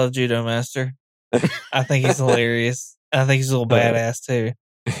lie, I love Judo Master. I think he's hilarious. I think he's a little badass too.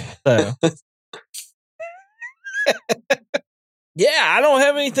 So, yeah, I don't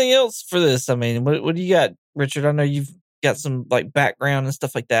have anything else for this. I mean, what do you got, Richard? I know you've got some like background and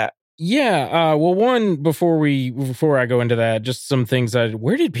stuff like that. Yeah, well, one before I go into that, just some things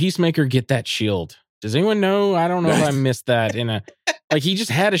where did Peacemaker get that shield? Does anyone know? I don't know if I missed that like he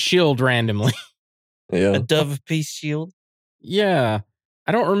just had a shield randomly. Yeah. A Dove of Peace shield. Yeah,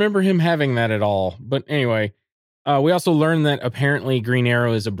 I don't remember him having that at all. But anyway, we also learned that apparently Green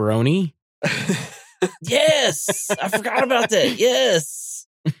Arrow is a brony. Yes, I forgot about that. Yes,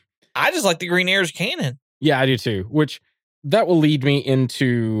 I just like the Green Arrow's canon. Yeah, I do too. Which that will lead me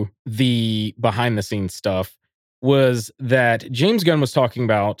into the behind the scenes stuff. Was that James Gunn was talking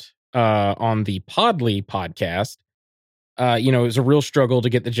about on the Podly podcast? It was a real struggle to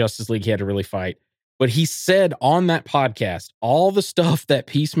get the Justice League. He had to really fight. But he said on that podcast, all the stuff that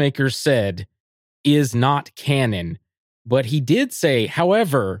Peacemaker said is not canon. But he did say,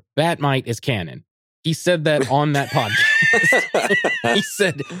 however, Batmite is canon. He said that on that podcast.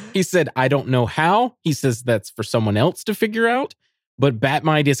 he said, I don't know how. He says that's for someone else to figure out, but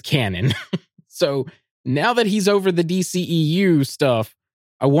Batmite is canon. So now that he's over the DCEU stuff,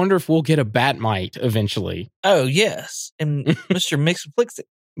 I wonder if we'll get a Batmite eventually. Oh, yes. And Mr. Mixaplexic.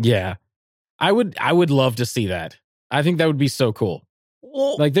 Yeah. I would love to see that. I think that would be so cool.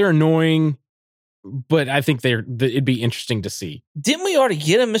 Well, Like, they're annoying, but I think it'd be interesting to see. didn't we already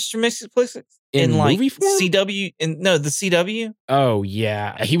get a Mr. Mixaplexic In like movie form? CW? The CW. Oh,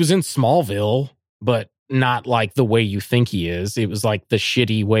 yeah. He was in Smallville, but not like the way you think he is. It was like the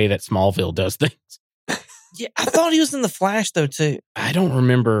shitty way that Smallville does things. Yeah, I thought he was in the Flash though too. I don't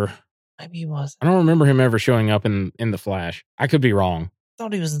remember. Maybe he was. I don't remember him ever showing up in the Flash. I could be wrong. I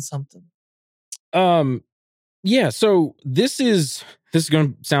thought he was in something. Yeah, so this is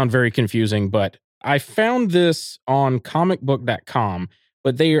going to sound very confusing, but I found this on comicbook.com,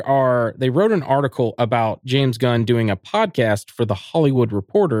 but they wrote an article about James Gunn doing a podcast for The Hollywood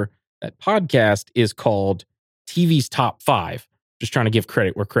Reporter. That podcast is called TV's Top 5. Just trying to give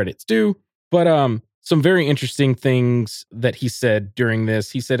credit where credit's due. But some very interesting things that he said during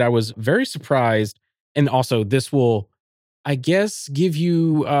this. He said, I was very surprised. And also, this will, I guess, give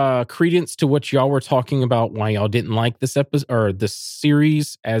you credence to what y'all were talking about, why y'all didn't like this episode or this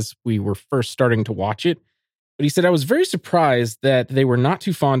series as we were first starting to watch it. But he said, I was very surprised that they were not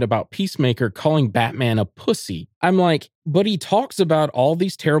too fond about Peacemaker calling Batman a pussy. I'm like, but he talks about all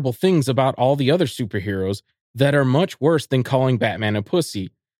these terrible things about all the other superheroes that are much worse than calling Batman a pussy.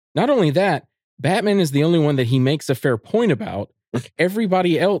 Not only that, Batman is the only one that he makes a fair point about.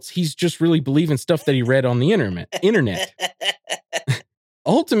 Everybody else, he's just really believing stuff that he read on the internet.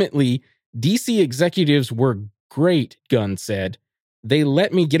 Ultimately, DC executives were great, Gunn said. They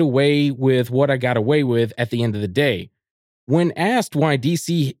let me get away with what I got away with at the end of the day. When asked why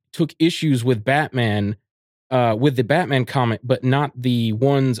DC took issues with Batman, with the Batman comic, but not the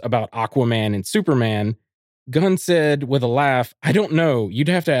ones about Aquaman and Superman, Gunn said with a laugh, "I don't know. You'd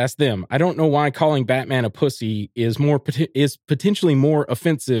have to ask them. I don't know why calling Batman a pussy is potentially more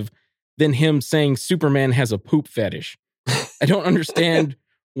offensive than him saying Superman has a poop fetish. I don't understand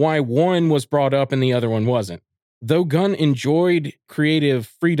why one was brought up and the other one wasn't." Though Gunn enjoyed creative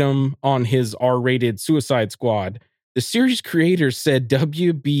freedom on his R-rated Suicide Squad, the series creators said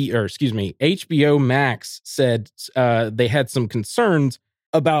HBO Max said they had some concerns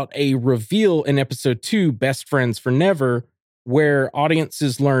about a reveal in episode 2, Best Friends for Never, where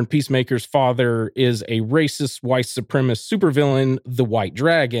audiences learn Peacemaker's father is a racist, white supremacist supervillain, the White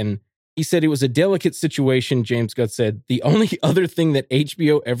Dragon. He said it was a delicate situation, James Gunn said. The only other thing that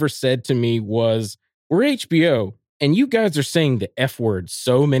HBO ever said to me was, "We're HBO, and you guys are saying the F word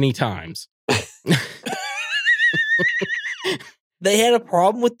so many times." They had a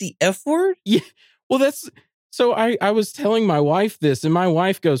problem with the F word? Yeah. Well, that's... So I was telling my wife this, and my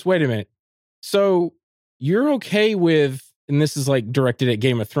wife goes, "Wait a minute. So you're okay with," and this is like directed at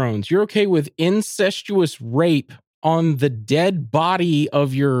Game of Thrones, "you're okay with incestuous rape on the dead body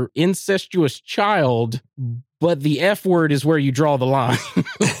of your incestuous child, but the F word is where you draw the line."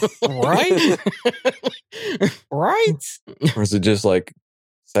 Right? Right? Or is it just like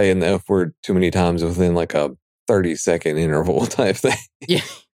saying the F word too many times within like a 30-second interval type thing? Yeah.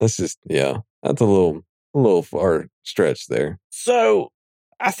 That's just, that's a little far stretch there. So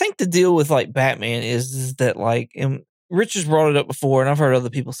I think the deal with like Batman is that like, and Rich has brought it up before, and I've heard other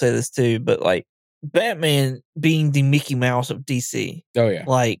people say this too, but like Batman being the Mickey Mouse of DC. Oh, yeah.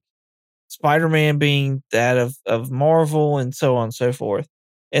 Like Spider-Man being that of Marvel, and so on and so forth.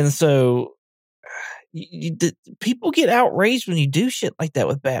 And so people get outraged when you do shit like that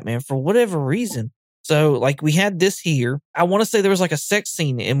with Batman for whatever reason. So, like, we had this here. I want to say there was like a sex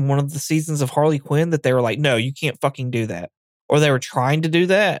scene in one of the seasons of Harley Quinn that they were like, "No, you can't fucking do that." Or they were trying to do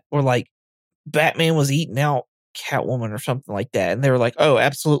that. Or like Batman was eating out Catwoman or something like that. And they were like, "Oh,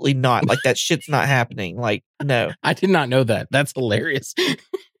 absolutely not. Like, that shit's not happening." Like, no. I did not know that. That's hilarious.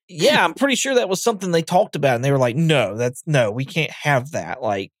 Yeah, I'm pretty sure that was something they talked about. And they were like, "No, we can't have that,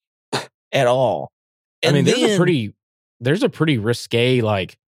 like, at all." And I mean, there's a pretty risque,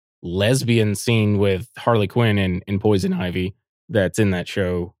 like, lesbian scene with Harley Quinn and Poison Ivy that's in that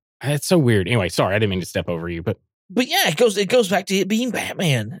show. It's so weird. Anyway, sorry, I didn't mean to step over you, but yeah, it goes back to it being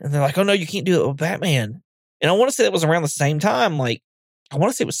Batman, and they're like, "Oh no, you can't do it with Batman." And I want to say that was around the same time. Like, I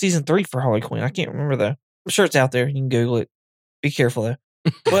want to say it was season 3 for Harley Quinn. I can't remember though. I'm sure it's out there. You can Google it. Be careful though.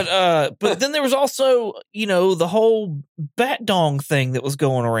 But then there was also, the whole Bat Dong thing that was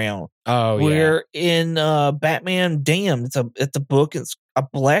going around. Oh yeah. Where in Batman Damned, it's a book. It's a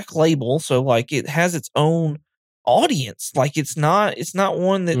black label, so like it has its own audience. Like it's not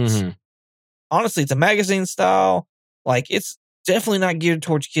one that's honestly, it's a magazine style. Like it's definitely not geared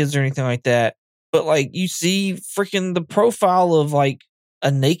towards kids or anything like that. But like you see freaking the profile of like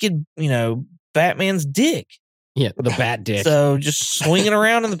a naked, Batman's dick. Yeah, the Bat dick. So just swinging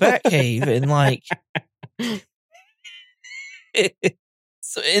around in the Batcave and like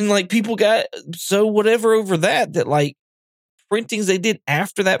and like people got so whatever over that like printings they did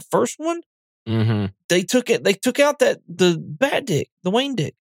after that first one, they took out the Bat dick, the Wayne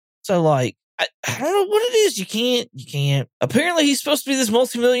dick. So like I don't know what it is. You can't. Apparently he's supposed to be this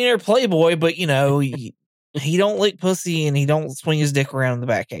multimillionaire playboy, but he don't lick pussy and he don't swing his dick around in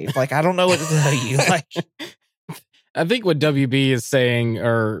the Batcave. Like I don't know what to tell you. Like I think what WB is saying,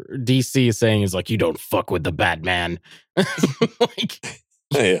 or DC is saying, is like, you don't fuck with the Batman. Like,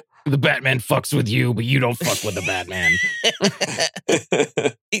 yeah. The Batman fucks with you, but you don't fuck with the Batman.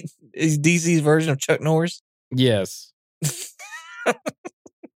 Is DC's version of Chuck Norris? Yes. All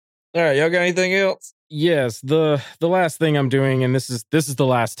right, y'all got anything else? Yes, the last thing I'm doing, and this is the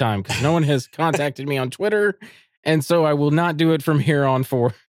last time because no one has contacted me on Twitter, and so I will not do it from here on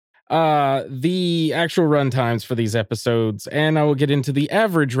forth. The actual runtimes for these episodes, and I will get into the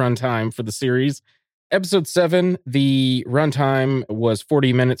average runtime for the series. Episode 7, the runtime was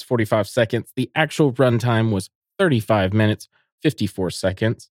 40 minutes, 45 seconds. The actual runtime was 35 minutes, 54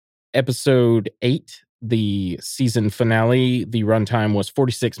 seconds. Episode 8, the season finale, the runtime was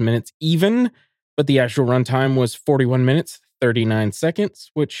 46 minutes even, but the actual runtime was 41 minutes, 39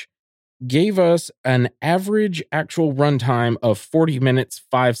 seconds, which gave us an average actual runtime of 40 minutes,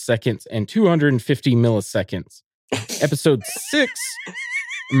 5 seconds, and 250 milliseconds. Episode 6,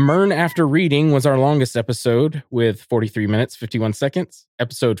 Myrn After Reading, was our longest episode with 43 minutes, 51 seconds.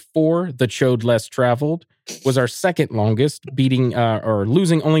 Episode 4, The Chode Less Traveled, was our second longest, beating or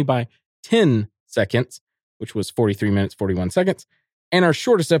losing only by 10 seconds, which was 43 minutes, 41 seconds. And our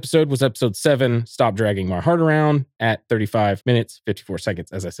shortest episode was episode 7, Stop Dragging My Heart Around, at 35 minutes, 54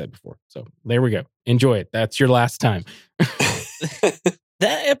 seconds, as I said before. So there we go. Enjoy it. That's your last time.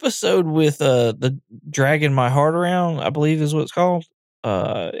 That episode with the Dragging My Heart Around, I believe is what it's called.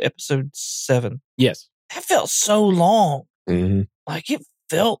 Episode 7. Yes. That felt so long. Mhm. Like, it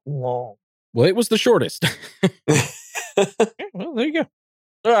felt long. Well, it was the shortest. Well, there you go.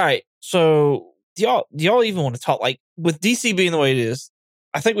 All right. So do y'all even want to talk, like, with DC being the way it is?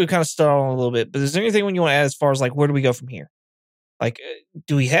 I think we've kind of started on a little bit, but is there anything when you want to add as far as, like, where do we go from here? Like,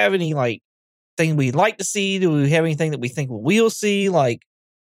 do we have any, like, thing we'd like to see? Do we have anything that we think we'll see? Like,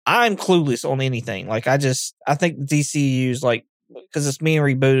 I'm clueless on anything. Like, I think the DCU's, like, because it's being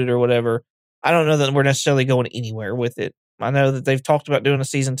rebooted or whatever, I don't know that we're necessarily going anywhere with it. I know that they've talked about doing a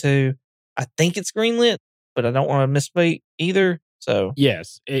season 2. I think it's greenlit, but I don't want to misspeak either. So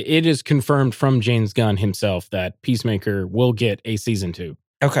Yes, it is confirmed from James Gunn himself that Peacemaker will get a season 2.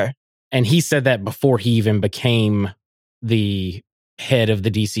 okay, And he said that before he even became the head of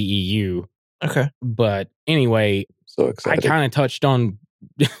the DCEU. okay. But anyway, So I excited. kind of touched on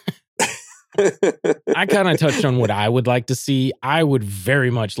what I would like to see. I would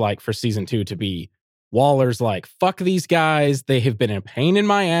very much like for season 2 to be Waller's like, fuck these guys. They have been a pain in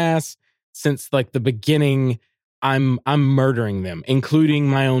my ass since like the beginning. I'm murdering them, including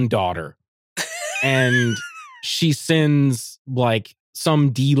my own daughter. And she sends like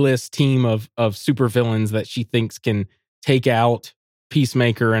some D-list team of supervillains that she thinks can take out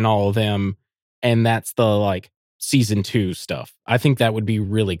Peacemaker and all of them. And that's the like season 2 stuff. I think that would be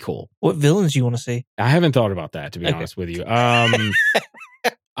really cool. What villains you want to see? I haven't thought about that, to be Okay. honest with you.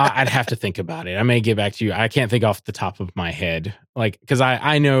 I'd have to think about it. I may get back to you. I can't think off the top of my head. Like, because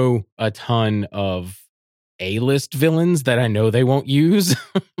I know a ton of A-list villains that I know they won't use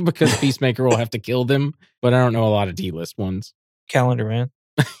because Peacemaker will have to kill them. But I don't know a lot of D-list ones. Calendar Man,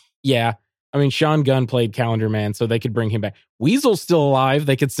 Yeah. I mean, Sean Gunn played Calendar Man, so they could bring him back. Weasel's still alive.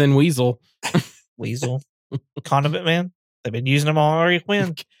 They could send Weasel. Weasel, Condiment Man. They've been using them on Harley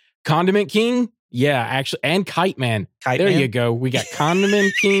Quinn. Condiment King? Yeah, actually. And Kite Man. Kite There Man. you go. We got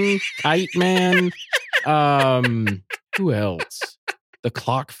Condiment King, Kite Man. Who else? The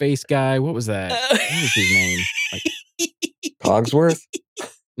clock face guy. What was that? What was his name? Cogsworth?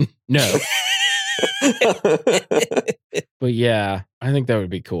 No. But yeah, I think that would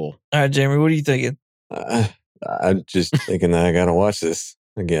be cool. All right, Jeremy, what are you thinking? I'm just thinking that I gotta watch this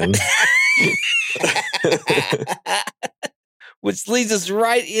again. Which leads us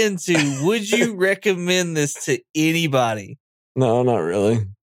right into, would you recommend this to anybody? No, not really.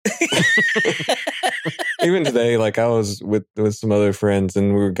 Even today, like I was with some other friends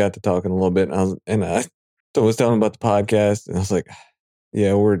and we got to talking a little bit, and I was telling them about the podcast, and I was like,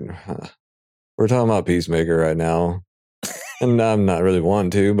 "Yeah, we're talking about Peacemaker right now," and I'm not really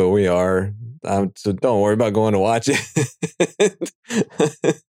wanting to, but we are. So don't worry about going to watch it.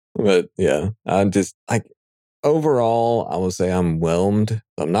 But yeah, I'm just like overall, I would say I'm whelmed.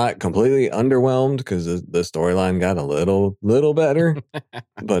 I'm not completely underwhelmed because the storyline got a little better,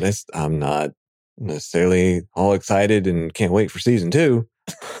 but I'm not necessarily all excited and can't wait for season 2.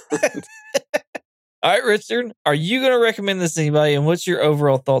 All right, Richard, are you going to recommend this to anybody? And what's your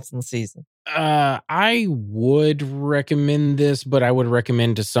overall thoughts on the season? I would recommend this, but I would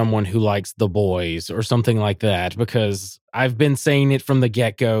recommend to someone who likes The Boys or something like that, because I've been saying it from the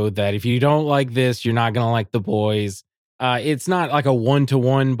get-go that if you don't like this, you're not going to like The Boys. It's not like a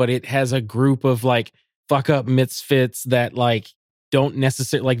 1-to-1, but it has a group of like fuck up misfits that like don't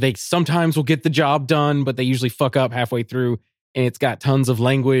necessarily, like they sometimes will get the job done, but they usually fuck up halfway through, and it's got tons of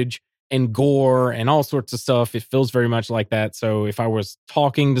language and gore and all sorts of stuff. It feels very much like that. So if I was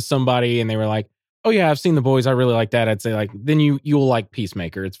talking to somebody and they were like, "Oh yeah, I've seen The Boys, I really like that," I'd say like, then you'll like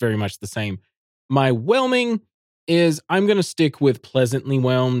Peacemaker. It's very much the same. My whelming is I'm going to stick with pleasantly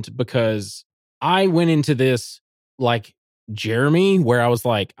whelmed, because I went into this like Jeremy, where I was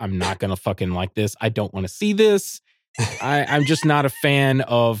like, I'm not going to fucking like this. I don't want to see this. I'm just not a fan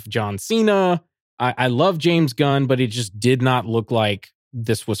of John Cena. I love James Gunn, but it just did not look like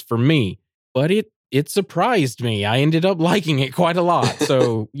this was for me. But it surprised me. I ended up liking it quite a lot.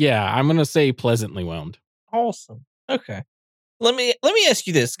 So yeah, I'm gonna say pleasantly whelmed. Awesome. Okay. Let me ask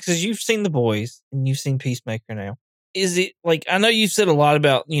you this, because you've seen The Boys and you've seen Peacemaker now. Is it like, I know you've said a lot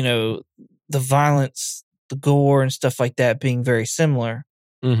about, the violence, the gore and stuff like that being very similar.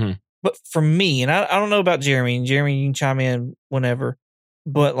 Mm-hmm. But for me, and I don't know about Jeremy, and Jeremy, you can chime in whenever,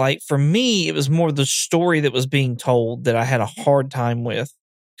 but like for me, it was more the story that was being told that I had a hard time with.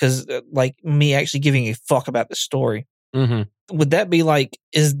 Because like me actually giving a fuck about the story. Mm-hmm. Would that be like,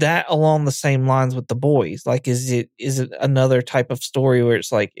 is that along the same lines with The Boys? Like, is it another type of story where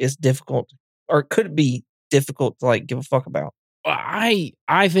it's like, it's difficult, or could it be difficult to like give a fuck about? I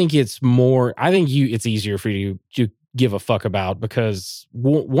think it's more. I think it's easier for you to give a fuck about because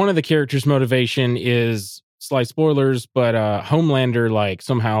one of the characters' motivation is slight spoilers, but Homelander like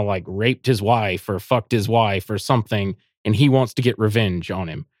somehow like raped his wife or fucked his wife or something, and he wants to get revenge on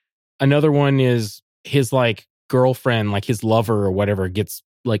him. Another one is his like girlfriend, like his lover or whatever, gets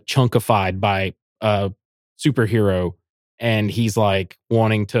like chunkified by a superhero, and he's like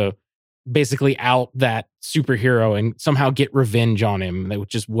wanting to basically out that superhero and somehow get revenge on him,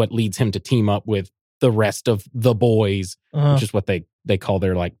 which is what leads him to team up with the rest of the boys, which is what they call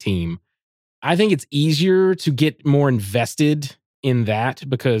their like team. I think it's easier to get more invested in that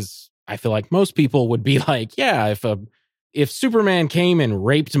because I feel like most people would be like, yeah, if Superman came and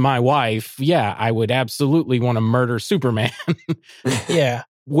raped my wife, yeah, I would absolutely want to murder Superman. Yeah.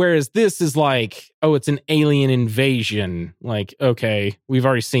 Whereas this is like, oh, it's an alien invasion. Like, okay, we've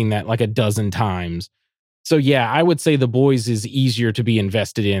already seen that like a dozen times. So yeah, I would say The Boys is easier to be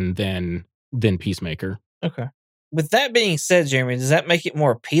invested in than Peacemaker. Okay. With that being said, Jeremy, does that make it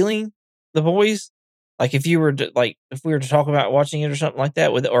more appealing, The Boys? Like if we were to talk about watching it or something like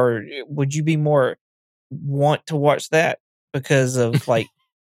that, or would you be more want to watch that because of like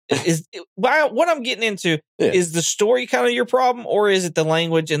what I'm getting into is the story kind of your problem, or is it the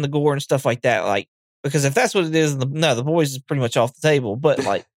language and the gore and stuff like that? Like, because if that's what it is, The Boys is pretty much off the table. But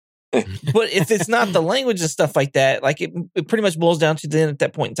like, but if it's not the language and stuff like that, like it pretty much boils down to then at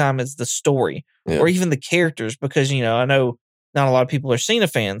that point in time is the story or even the characters, because I know not a lot of people are Cena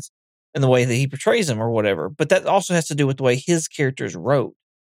fans and the way that he portrays them or whatever, but that also has to do with the way his characters wrote.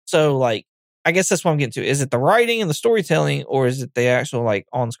 So like, I guess that's what I'm getting to. Is it the writing and the storytelling, or is it the actual like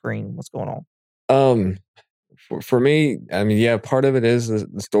on screen? What's going on? For me, I mean, yeah, part of it is the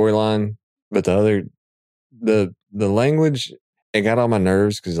storyline, but the language, it got on my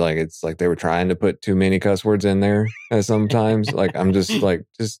nerves because like it's like they were trying to put too many cuss words in there sometimes. Like I'm just like,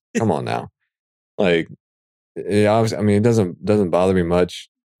 just come on now. Like, obviously, I mean, it doesn't bother me much,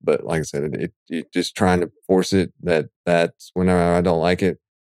 but like I said, it just trying to force it. That's whenever I don't like it.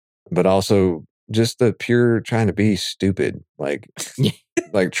 But also just the pure trying to be stupid, like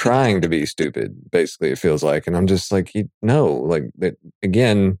trying to be stupid, basically, it feels like. And I'm just like, no, like that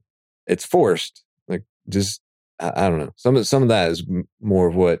again, it's forced. Like just, I don't know. Some of that is more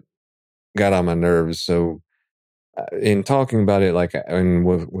of what got on my nerves. So in talking about it, like, and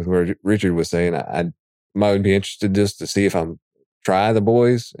with what Richard was saying, I might be interested just to see if I'm try The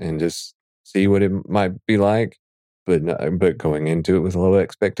Boys and just see what it might be like. But going into it with low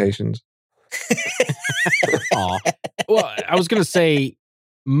expectations. Well, I was going to say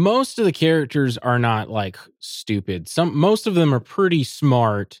most of the characters are not like stupid. Most of them are pretty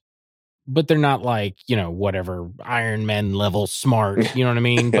smart, but they're not like, whatever Iron Man level smart, you know what I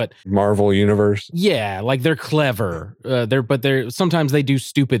mean? But Marvel Universe. Yeah, like they're clever. They're sometimes they do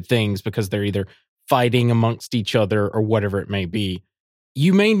stupid things because they're either fighting amongst each other or whatever it may be.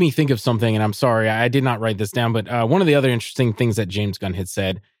 You made me think of something, and I'm sorry, I did not write this down, but one of the other interesting things that James Gunn had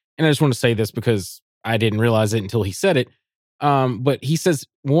said, and I just want to say this because I didn't realize it until he said it, but he says,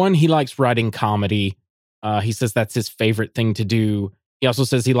 one, he likes writing comedy. He says that's his favorite thing to do. He also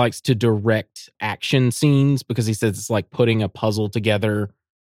says he likes to direct action scenes because he says it's like putting a puzzle together.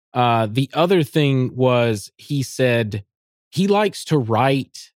 The other thing was he said he likes to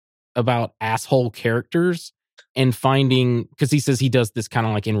write about asshole characters and finding, because he says he does this kind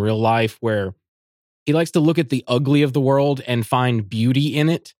of like in real life where he likes to look at the ugly of the world and find beauty in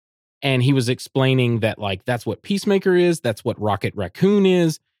it. And he was explaining that like that's what Peacemaker is, that's what Rocket Raccoon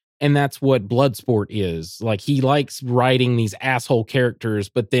is, and that's what Bloodsport is. Like he likes writing these asshole characters,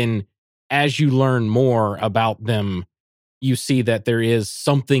 but then as you learn more about them, you see that there is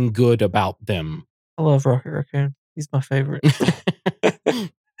something good about them. I love Rocket Raccoon. He's my favorite.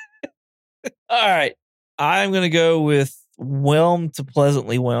 All right. I'm going to go with whelmed to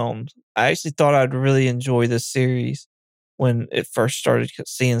pleasantly whelmed. I actually thought I'd really enjoy this series when it first started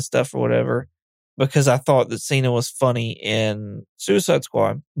seeing stuff or whatever, because I thought that Cena was funny in Suicide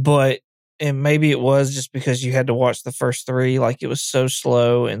Squad. And maybe it was just because you had to watch the first three. Like it was so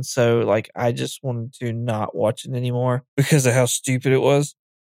slow. And so like, I just wanted to not watch it anymore because of how stupid it was.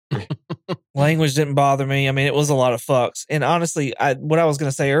 Language didn't bother me. I mean, it was a lot of fucks. And honestly, what I was going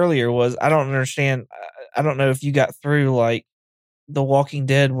to say earlier was I don't understand. I don't know if you got through like The Walking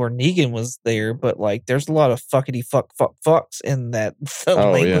Dead where Negan was there, but like there's a lot of fuckity fucks in that the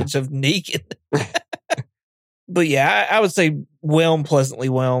language of Negan. But yeah, I would say pleasantly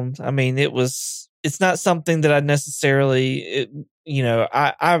whelmed. I mean, it's not something that I'd necessarily,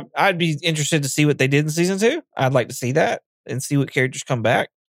 I'd be interested to see what they did in season 2. I'd like to see that and see what characters come back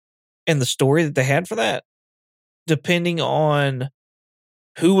and the story that they had for that. Depending on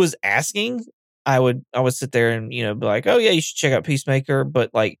who was asking, I would sit there and, be like, oh yeah, you should check out Peacemaker.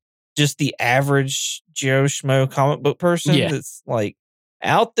 But like just the average Joe Schmo comic book person that's like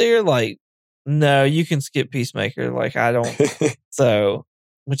out there, like, no, you can skip Peacemaker. Like I don't. So,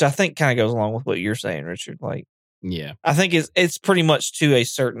 which I think kind of goes along with what you're saying, Richard. Like, yeah, I think it's pretty much to a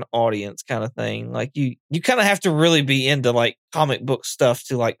certain audience kind of thing. Like you kind of have to really be into like comic book stuff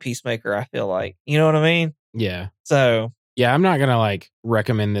to like Peacemaker. I feel like, you know what I mean? Yeah. So yeah, I'm not gonna like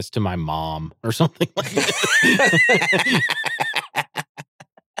recommend this to my mom or something like that.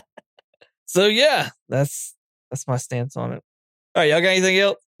 So yeah, that's my stance on it. All right, y'all got anything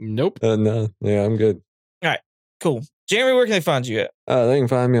else? Nope. No. Yeah, I'm good. All right, cool. Jeremy, where can they find you at? They can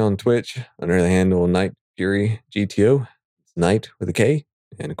find me on Twitch under the handle Night Fury GTO. It's Night with a K.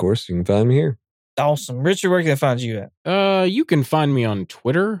 And of course, you can find me here. Awesome. Richard, where can they find you at? You can find me on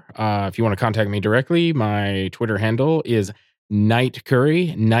Twitter. If you want to contact me directly, my Twitter handle is Night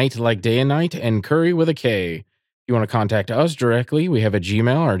Curry, night like day and night, and Curry with a K. If you want to contact us directly, we have a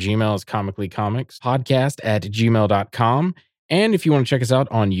Gmail. Our Gmail is comicallycomicspodcast@gmail.com. And if you want to check us out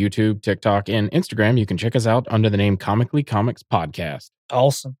on YouTube, TikTok, and Instagram, you can check us out under the name Comically Comics Podcast.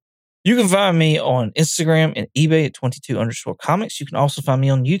 Awesome. You can find me on Instagram and eBay at 22_comics. You can also find me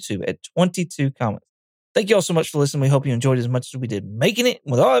on YouTube at 22comics. Thank you all so much for listening. We hope you enjoyed as much as we did making it.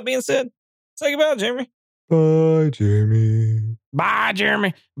 With all that being said, say goodbye, Jeremy. Bye, Jeremy. Bye,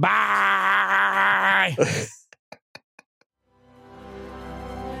 Jeremy. Bye.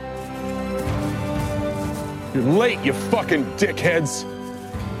 You're late, you fucking dickheads.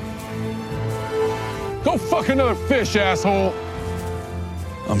 Go fuck another fish, asshole.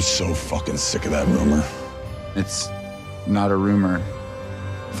 I'm so fucking sick of that rumor. It's not a rumor.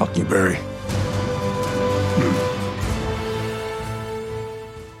 Fuck you, Barry.